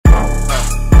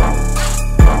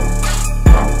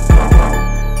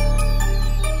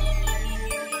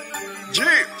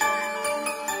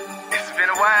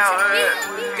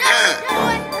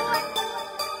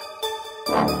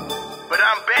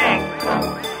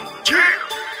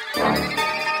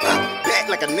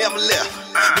like I never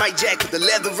left. Mike Jack with the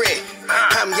leather red.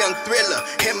 I'm Young Thriller,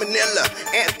 and Manila,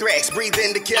 Anthrax, breathe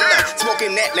in the killer.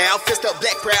 Smoking that loud, fist up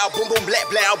black proud, boom boom black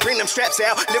blow, bring them straps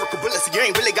out. Lyrical bullets, you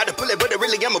ain't really got to pull it, but I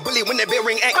really am a bully when that bell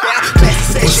ring act out.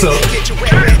 What's up? What's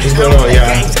going on,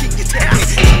 y'all?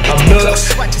 I'm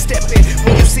Knux,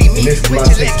 and this is my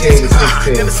 16 with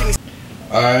 16.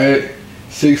 Alright,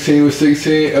 16 with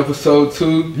 16, episode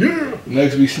 2. Yeah.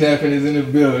 Next we snapping is in the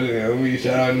building. I mean,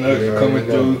 shout out Knux for coming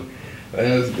through.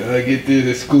 Let's get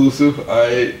this exclusive.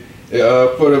 Alright,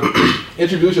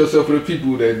 introduce yourself for the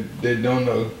people that don't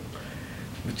know.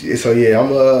 So yeah, I'm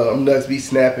Knux be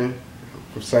snapping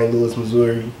from St. Louis,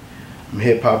 Missouri. I'm a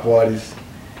hip hop artist.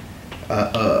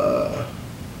 I'm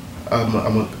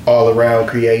an all-around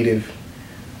creative.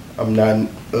 I'm not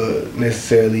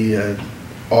necessarily an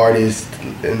artist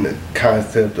in the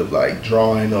concept of like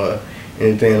drawing or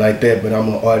anything like that, but I'm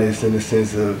an artist in the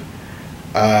sense of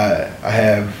I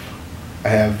have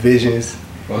visions.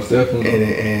 Most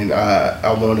definitely. And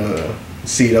I want to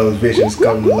see those visions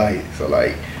come to light. So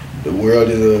like the world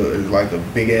is like a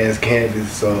big ass canvas.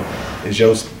 So it's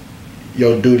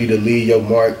your duty to leave your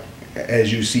mark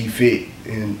as you see fit.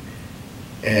 And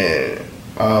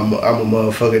I'm a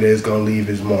motherfucker that's gonna leave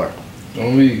his mark.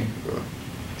 On me.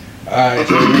 Alright,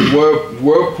 so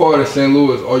what part of St.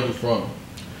 Louis are you from?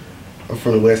 I'm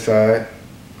from the west side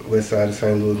of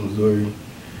St. Louis, Missouri.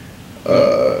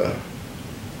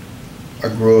 I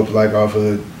grew up like off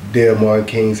of Delmar and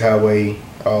Kings Highway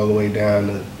all the way down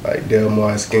to like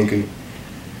Delmar and Skinker.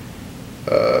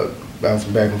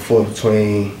 Bouncing back and forth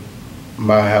between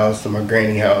my house and my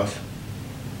granny house.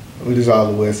 We just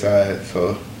all the west side,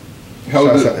 so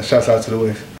shouts out to the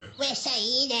west. West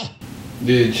side.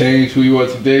 Did it change who you are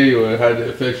today, or how did it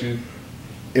affect you?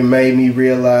 It made me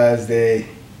realize that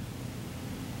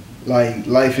like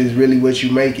life is really what you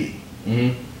make it.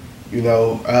 Mm-hmm. You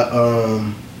know,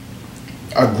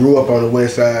 I grew up on the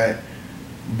west side,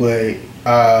 but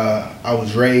I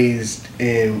was raised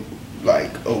in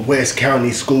like a West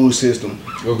County school system.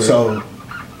 Okay. So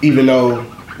even though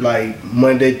like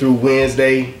Monday through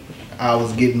Wednesday I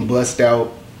was getting bussed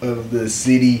out of the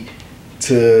city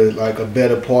to like a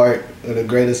better part of the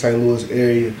greater St. Louis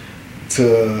area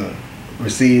to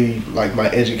receive like my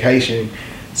education.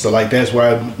 So like that's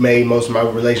where I made most of my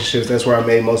relationships. That's where I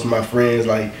made most of my friends.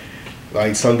 Like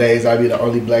some days I'd be the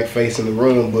only black face in the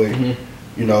room, but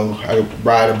you know, I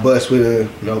ride a bus with a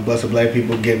bus of black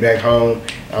people, get back home.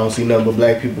 I don't see nothing but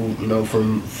black people, you know,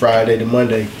 from Friday to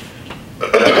Monday.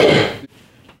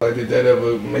 Like, did that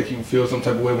ever make you feel some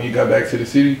type of way when you got back to the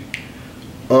city?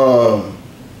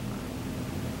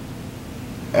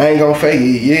 I ain't gonna fake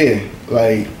it, yeah.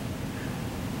 Like,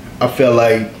 I felt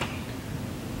like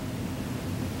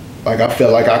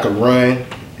I could run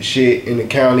shit in the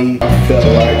county. I felt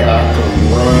like I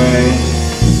could run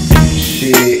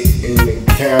shit in the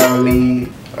county.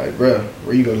 Like, bruh,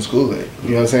 where you go to school at? You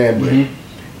know what I'm saying? But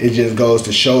it just goes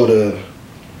to show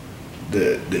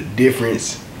the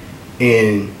difference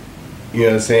in, you know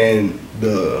what I'm saying,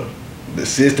 the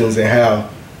systems and how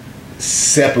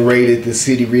separated the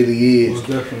city really is.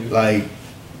 Like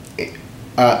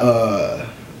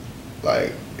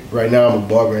like right now I'm a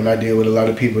barber and I deal with a lot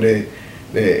of people that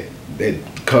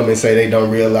come and say they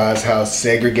don't realize how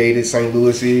segregated St.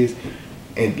 Louis is,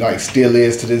 and like still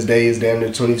is to this day. It's damn near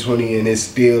 2020 and it's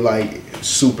still like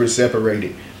super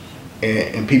separated.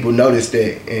 And people notice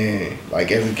that, and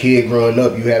like as a kid growing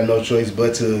up, you have no choice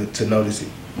but to notice it.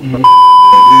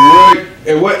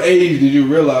 At what age did you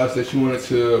realize that you wanted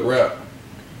to rap?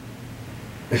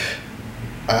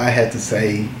 I had to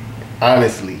say,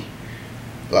 honestly,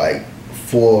 like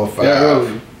 4 or 5. Yeah,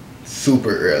 early.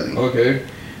 Super early. Okay.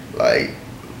 Like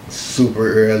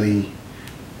super early.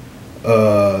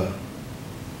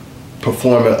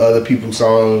 Performing other people's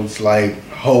songs like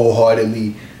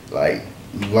wholeheartedly, like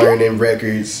learning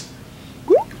records,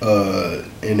 and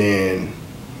then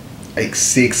like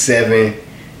 6, 7,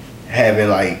 having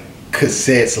like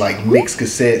cassettes, like mixed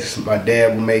cassettes. My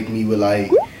dad would make me with like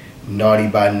Naughty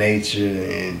by Nature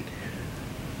and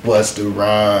Busta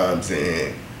Rhymes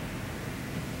and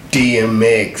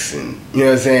DMX and, you know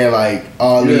what I'm saying, like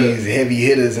all these heavy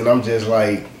hitters, and I'm just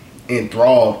like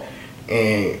enthralled.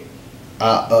 And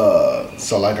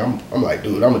so like I'm like,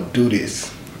 dude, I'm gonna do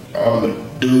this.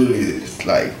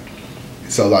 Like,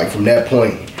 so like from that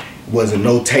point, wasn't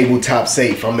no tabletop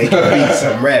safe. I'm making beats,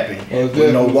 I'm rapping.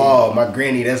 With no wall. My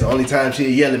granny, that's the only time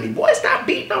she'd yell at me, boy, stop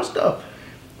beating no stuff.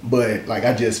 But like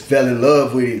I just fell in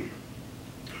love with it.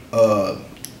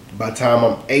 By the time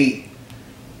I'm 8,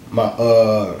 my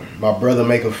brother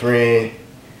make a friend,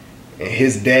 and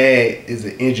his dad is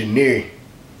an engineer.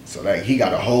 So like he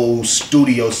got a whole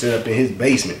studio set up in his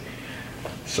basement.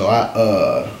 So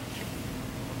I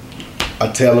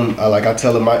tell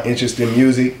him my interest in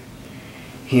music.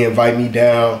 He invite me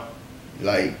down,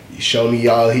 like show me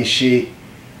all his shit.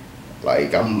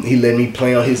 Like he let me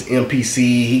play on his MPC.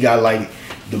 He got like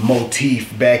the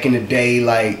motif back in the day,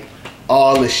 like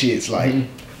all the shits, like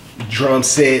drum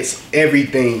sets,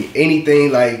 everything,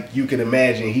 anything like you can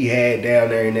imagine he had down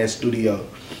there in that studio.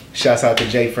 Shouts out to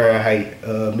Jay Fahrenheit,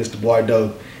 Mr.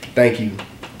 Bardo. Thank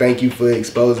you for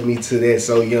exposing me to that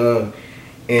so young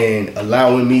and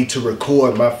allowing me to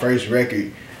record my first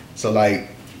record. So like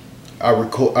I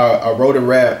wrote a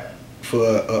rap for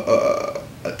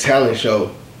a talent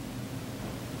show,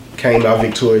 came out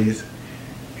victorious,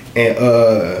 and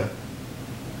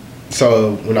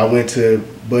so when I went to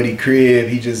Buddy crib,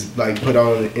 he just like put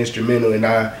on an instrumental, and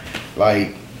I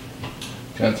like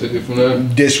kind of took it from there.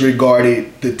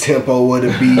 Disregarded the tempo of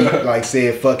the beat, like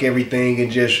said fuck everything, and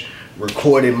just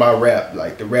recorded my rap,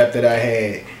 like the rap that I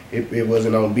had. It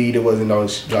wasn't on beat, it wasn't on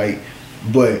like,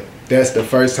 but that's the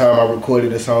first time I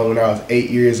recorded a song when I was 8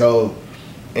 years old,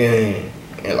 and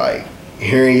like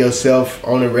hearing yourself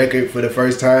on the record for the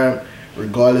first time,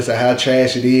 regardless of how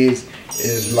trash it is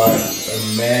like a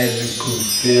magical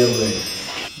feeling.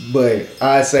 But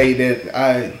I say that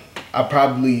I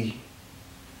probably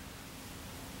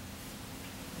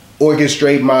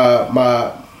orchestrate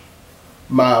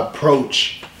my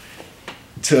approach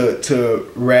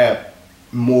to rap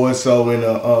more so in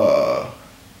a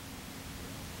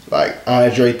like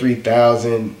Andre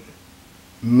 3000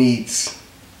 meets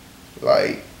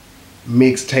like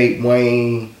mixtape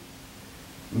Wayne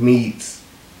meets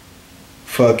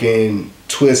fucking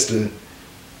Twister,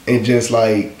 and just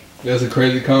like that's a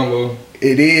crazy combo.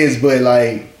 It is, but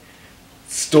like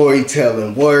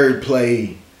storytelling,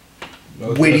 wordplay,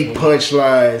 witty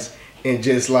punchlines, and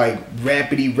just like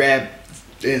rapidy rap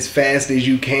as fast as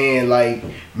you can, like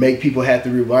make people have to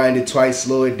rewind it twice,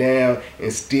 slow it down,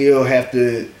 and still have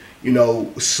to, you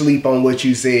know, sleep on what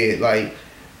you said. Like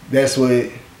that's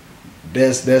what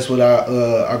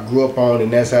I grew up on,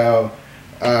 and that's how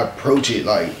I approach it.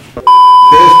 Like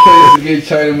best place to get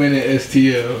Chinaman and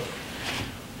STL.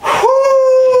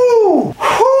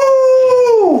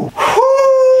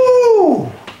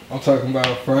 I'm talking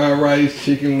about fried rice,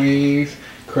 chicken wings,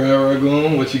 crab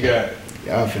ragoon. What you got?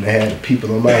 Y'all finna have the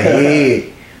people on my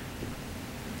head.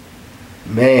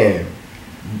 Man,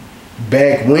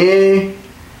 back when,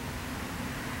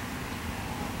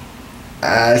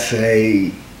 I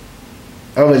say,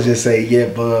 I'ma just say yeah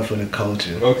bun for the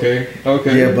culture. Okay.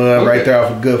 Yeah bun right there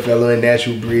off of Goodfellow and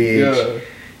Natural Bridge. Yeah.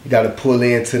 You gotta pull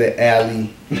into the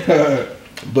alley.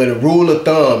 But a rule of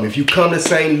thumb, if you come to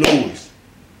St. Louis,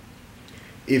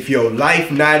 if your life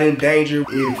not in danger,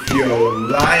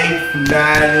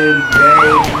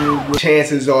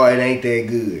 chances are it ain't that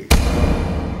good.